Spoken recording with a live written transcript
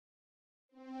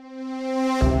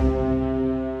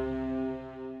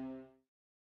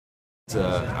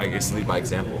I guess lead by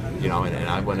example, you know, and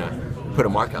I want to put a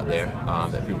mark out there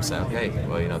that people say, okay,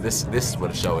 well, you know, this is what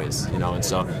a show is, you know, and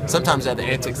so sometimes at the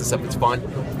antics and stuff it's fun,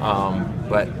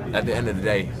 but at the end of the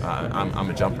day, I'm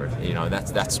a jumper, you know,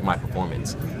 that's my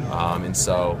performance, and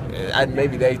so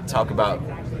maybe they talk about,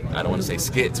 I don't want to say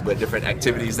skits, but different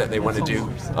activities that they want to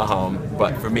do,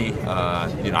 but for me,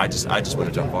 you know, I just want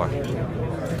to jump far.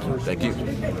 Thank you.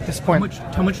 At this point,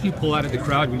 How much do you pull out of the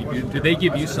crowd? Do they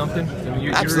give you something? I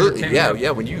mean, Absolutely,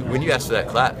 yeah. When you ask for that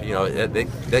clap, you know,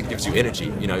 that gives you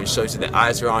energy. You know, it shows you that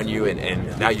eyes are on you,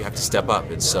 and now you have to step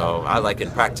up. And so I like in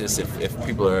practice, if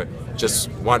people are just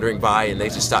wandering by and they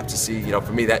just stop to see, you know,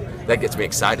 for me that gets me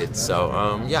excited. So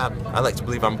yeah, I like to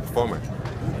believe I'm a performer.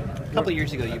 A couple of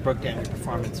years ago, you broke down your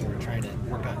performance and were trying to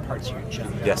work on parts of your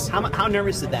jump. Yes. How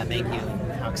nervous did that make you?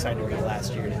 And how excited were you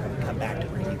last year to come back to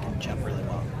where you can jump really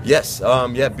well? Yes.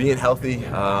 Yeah. Being healthy,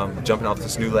 jumping off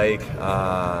this new leg.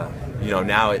 You know,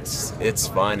 now it's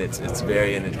fun. It's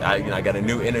very. I got a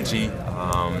new energy.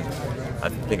 I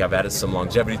think I've added some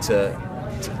longevity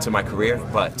to my career.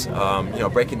 But you know,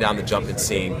 breaking down the jump and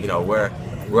seeing, you know, where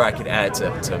I could add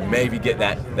to maybe get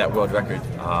that world record.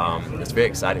 It's very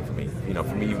exciting for me. You know,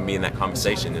 for me, even being in that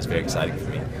conversation is very exciting for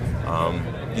me.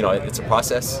 You know, it's a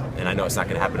process, and I know it's not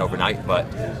going to happen overnight. But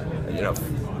you know,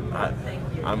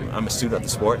 I'm a student of the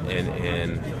sport,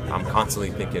 and I'm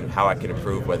constantly thinking how I can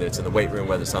improve, whether it's in the weight room,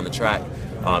 whether it's on the track.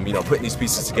 You know, putting these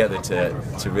pieces together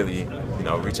to really, you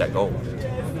know, reach that goal.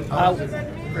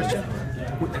 Christian,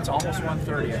 it's almost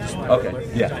 1:30. I just want to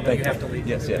Okay. Yeah. Thank you. Have to leave.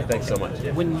 Yes. Yeah. Thanks so much.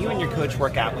 When you and your coach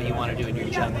work out what you want to do in your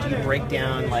jump, do you break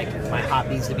down like my hop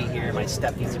needs to be here, my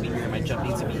step needs to be here, my jump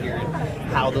needs to be here, and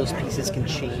how those pieces can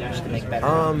change to make better?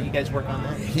 Do you guys work on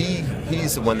that?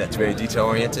 He's the one that's very detail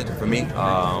oriented for me.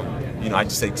 You know, I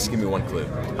just say, just give me one clue.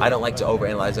 I don't like to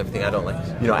overanalyze everything. I don't like,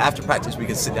 you know, after practice we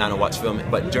can sit down and watch film,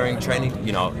 but during training,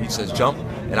 you know, he says jump,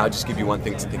 and I'll just give you one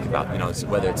thing to think about. You know,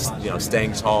 whether it's, you know,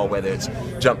 staying tall, whether it's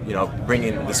jump, you know,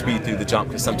 bringing the speed through the jump,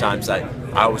 because sometimes I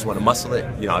always want to muscle it.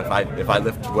 You know, if I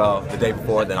lift well the day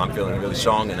before, then I'm feeling really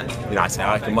strong, and you know, I say, oh,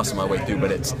 I can muscle my way through,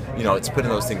 but it's, you know, it's putting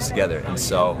those things together. And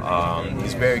so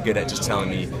he's very good at just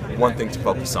telling me one thing to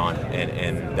focus on,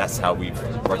 and that's how we've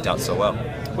worked out so well.